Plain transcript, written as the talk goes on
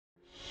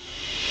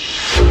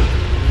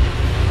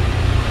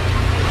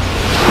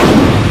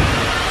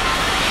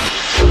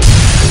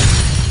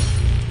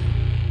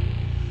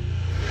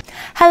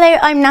Hello,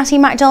 I'm Natalie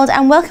MacDonald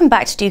and welcome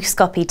back to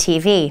Dukascopy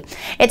TV.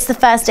 It's the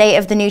first day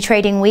of the new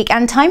trading week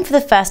and time for the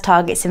first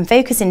Targets in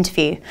Focus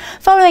interview.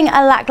 Following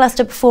a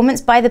lacklustre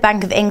performance by the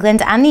Bank of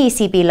England and the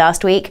ECB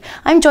last week,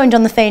 I'm joined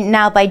on the phone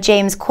now by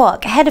James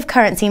Kwok, Head of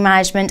Currency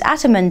Management at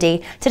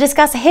Amundi, to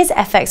discuss his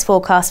FX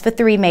forecast for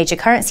three major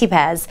currency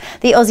pairs: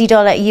 the Aussie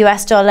dollar,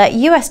 US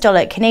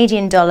dollar,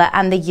 Canadian dollar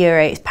and the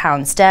euro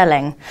pound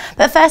sterling.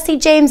 But firstly,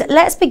 James,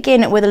 let's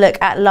begin with a look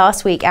at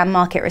last week and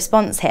market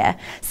response here.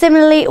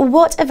 Similarly,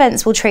 what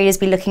events will traders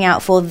be looking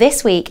out for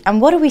this week, and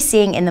what are we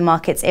seeing in the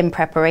markets in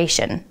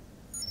preparation?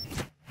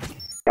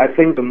 I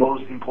think the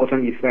most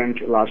important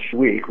event last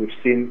week we've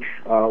seen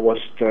was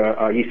the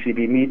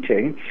ECB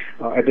meeting.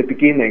 At the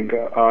beginning,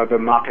 the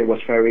market was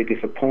very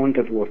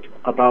disappointed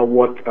about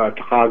what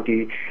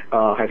Draghi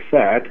has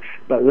said,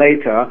 but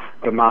later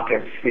the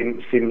market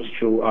seems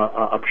to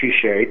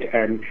appreciate,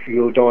 and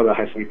euro-dollar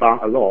has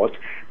rebounded a lot.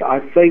 But I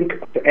think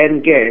the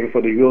end game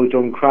for the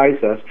Eurozone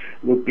crisis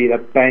would be a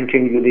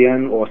banking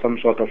union or some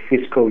sort of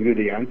fiscal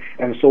union,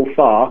 and so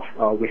far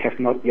we have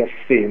not yet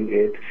seen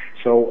it.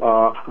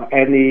 So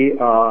any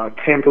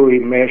temporary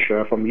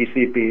measure from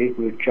ECB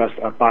will just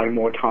buy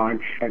more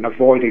time and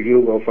avoid the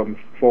euro from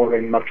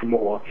falling much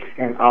more.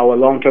 And our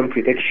long-term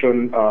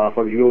prediction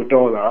for the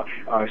euro-dollar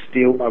are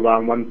still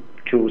around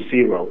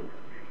 120.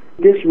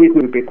 This week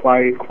will be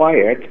quite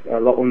quiet,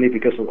 not only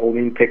because of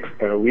Olympics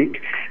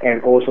week,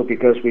 and also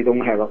because we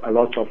don't have a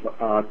lot of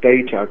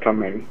data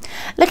coming.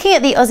 Looking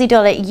at the Aussie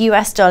dollar,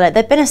 US dollar,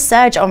 there'd been a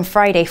surge on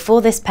Friday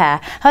for this pair.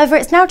 However,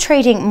 it's now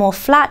trading more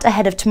flat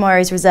ahead of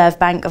tomorrow's Reserve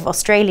Bank of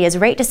Australia's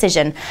rate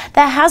decision.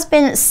 There has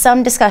been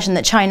some discussion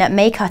that China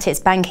may cut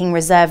its banking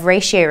reserve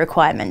ratio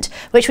requirement,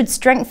 which would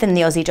strengthen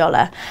the Aussie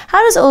dollar.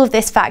 How does all of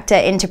this factor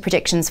into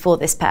predictions for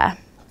this pair?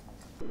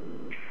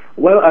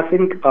 Well, I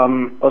think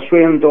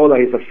Australian dollar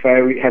has a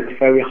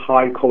very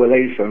high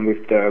correlation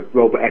with the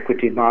global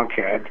equity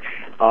market.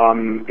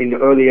 In the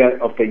earlier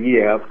of the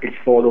year, it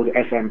followed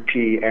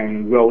S&P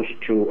and rose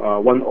to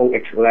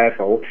 10x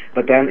level,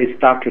 but then it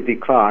started to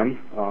decline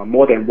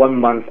more than 1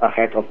 month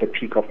ahead of the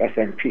peak of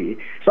S&P.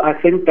 So I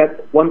think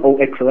that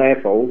 10x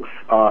level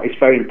is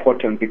very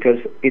important because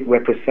it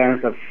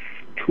represents a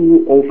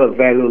too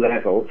overvalue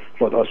level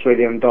for the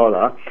Australian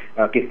dollar,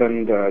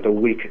 given the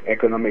weak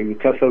economic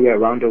recovery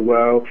around the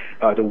world,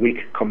 the weak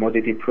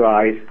commodity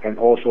price, and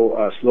also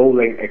a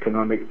slowing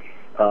economy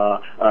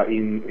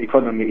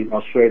in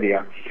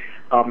Australia.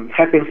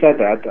 Having said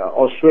that,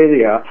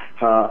 Australia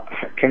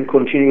can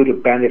continue to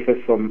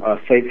benefit from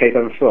safe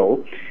haven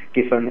flow,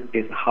 given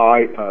its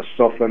high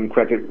sovereign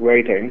credit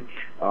rating.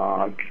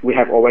 We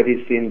have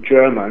already seen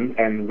German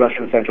and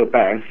Russian central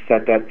banks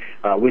said that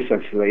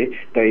recently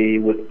they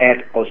would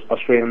add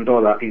Australian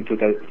dollar into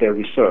their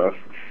reserve.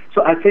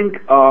 So I think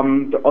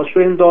the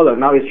Australian dollar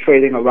now is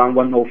trading around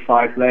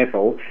 105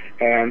 level,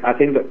 and I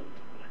think that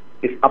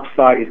its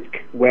upside is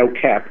well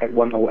capped at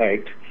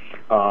 108.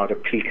 The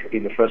peak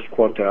in the first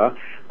quarter,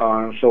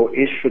 so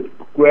it should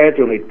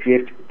gradually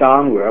drift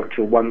downward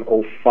to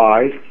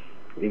 105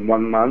 in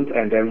 1 month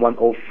and then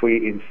 103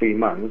 in 3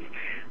 months.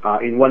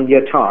 In 1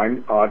 year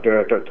time,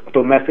 the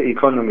domestic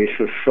economy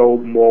should show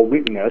more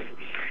weakness,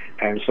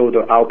 and so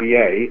the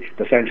RBA,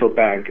 the central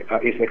bank,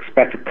 is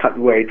expected to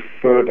cut rate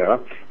further,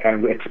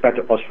 and we expect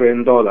the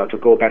Australian dollar to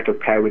go back to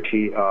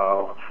parity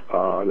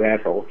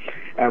level.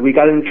 And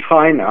regarding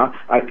China,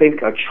 I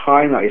think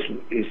China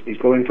is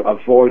going to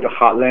avoid a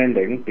hard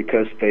landing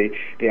because they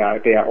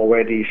are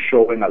already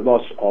showing a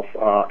lot of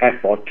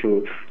effort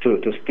to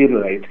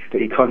stimulate the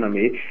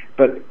economy.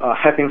 But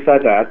having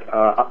said that,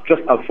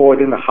 just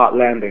avoiding the hard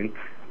landing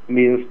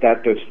means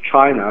that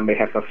China may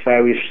have a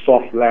very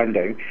soft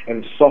landing,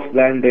 and soft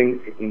landing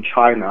in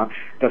China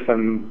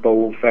doesn't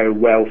bode very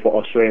well for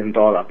Australian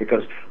dollar,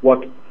 because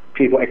what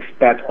people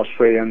expect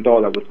Australian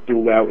dollar would do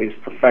well is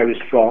a very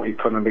strong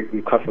economic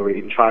recovery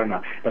in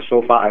China. But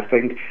so far, I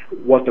think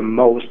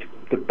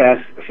the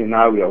best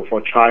scenario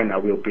for China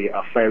will be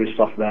a very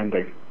soft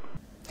landing.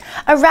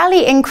 A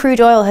rally in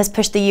crude oil has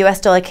pushed the US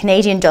dollar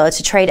Canadian dollar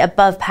to trade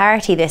above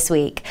parity this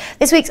week.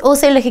 This week's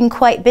also looking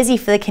quite busy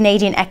for the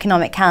Canadian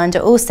economic calendar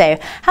also.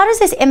 How does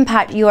this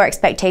impact your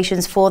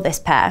expectations for this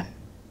pair?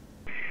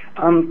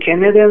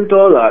 Canadian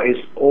dollar is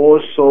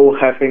also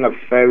having a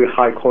very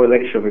high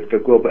correlation with the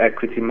global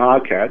equity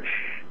market,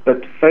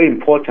 but very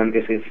important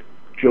is its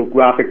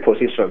geographic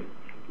position.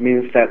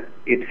 Means that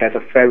it has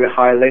a very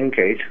high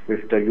linkage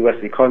with the US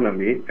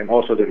economy and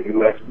also the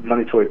US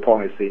monetary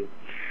policy.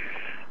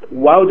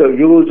 While the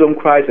Eurozone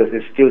crisis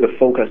is still the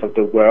focus of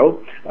the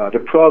world, the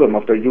problem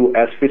of the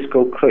US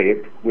fiscal cliff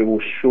will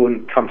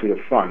soon come to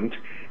the front,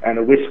 and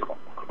the risk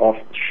of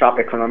sharp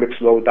economic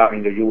slowdown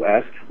in the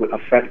US will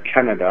affect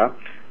Canada,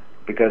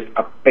 because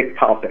a big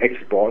part of the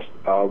exports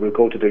will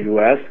go to the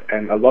US,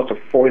 and a lot of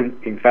foreign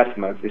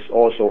investments is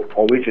also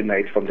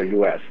originate from the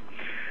US.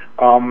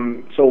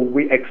 So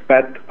we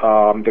expect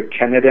the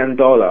Canadian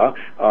dollar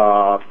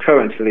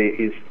currently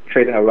is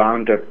trading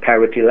around the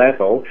parity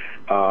level.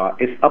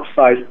 Its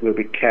upside will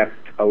be kept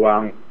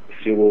around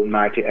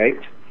 0.98.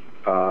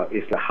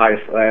 is the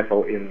highest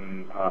level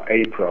in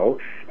April,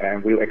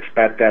 and we'll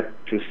expect that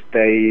to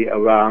stay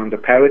around the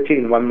parity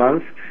in 1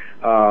 month,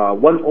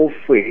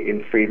 103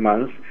 in 3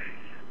 months.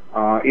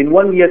 In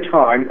 1 year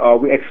time,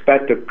 we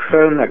expect the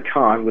current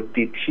account would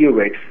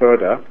deteriorate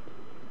further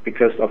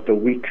because of the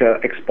weaker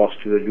exports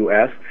to the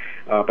US,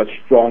 but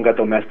stronger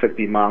domestic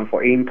demand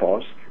for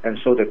imports, and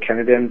so the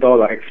Canadian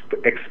dollar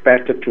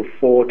expected to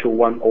fall to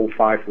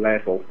 105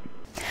 level.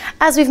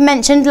 As we've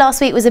mentioned, last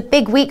week was a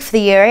big week for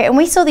the euro, and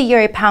we saw the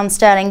euro-pound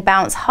sterling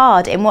bounce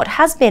hard in what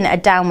has been a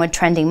downward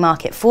trending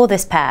market for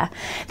this pair.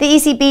 The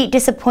ECB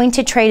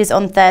disappointed traders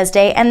on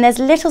Thursday, and there's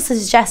little to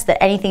suggest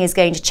that anything is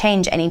going to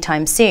change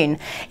anytime soon.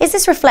 Is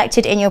this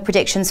reflected in your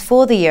predictions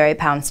for the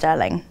euro-pound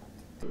sterling?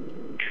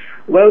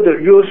 Well, the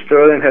euro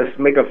sterling has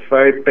made a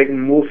very big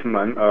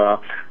movement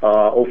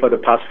over the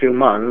past few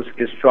months.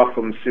 It's dropped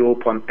from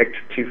 0.83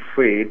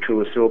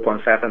 to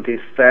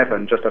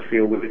 0.77 just a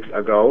few weeks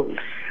ago.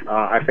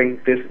 I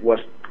think this was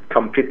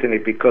completely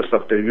because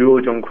of the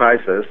Eurozone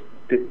crisis.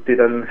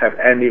 Didn't have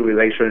any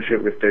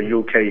relationship with the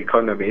UK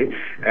economy,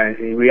 and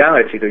in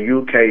reality the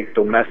UK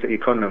domestic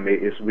economy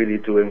is really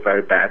doing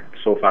very bad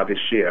so far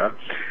this year.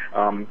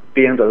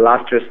 Being the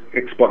largest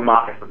export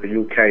market for the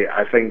UK,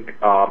 I think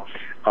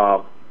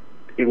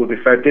it would be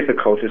very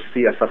difficult to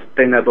see a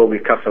sustainable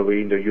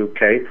recovery in the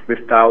UK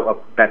without a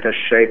better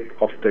shape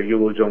of the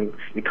Eurozone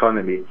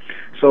economy.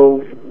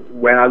 So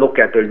when I look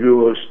at the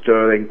euro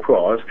sterling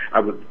cross, I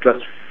would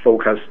just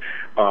focus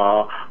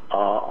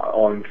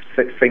on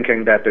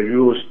thinking that the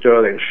euro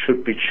sterling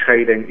should be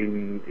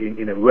trading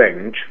in a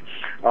range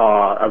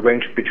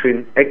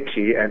between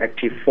 80 and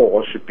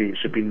 84 should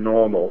be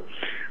normal.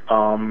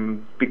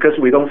 Because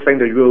we don't think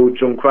the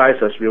Eurozone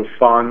crisis will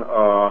find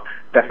a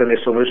definite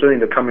solution in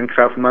the coming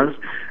 12 months,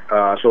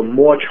 so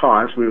more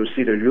chance we will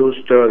see the euro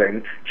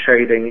sterling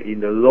trading in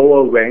the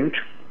lower range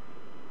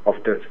of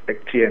the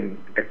 80 and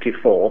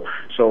 84.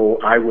 So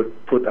I would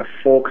put a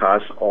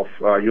forecast of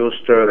euro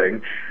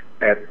sterling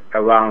at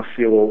around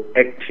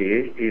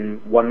 0.80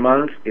 in 1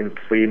 month, in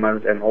 3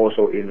 months, and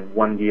also in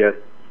 1 year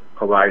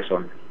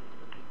horizon.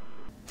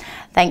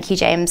 Thank you,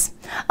 James.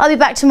 I'll be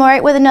back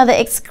tomorrow with another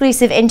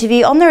exclusive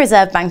interview on the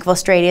Reserve Bank of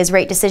Australia's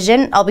rate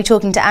decision. I'll be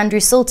talking to Andrew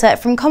Salter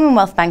from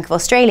Commonwealth Bank of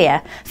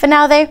Australia. For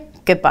now, though,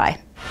 goodbye.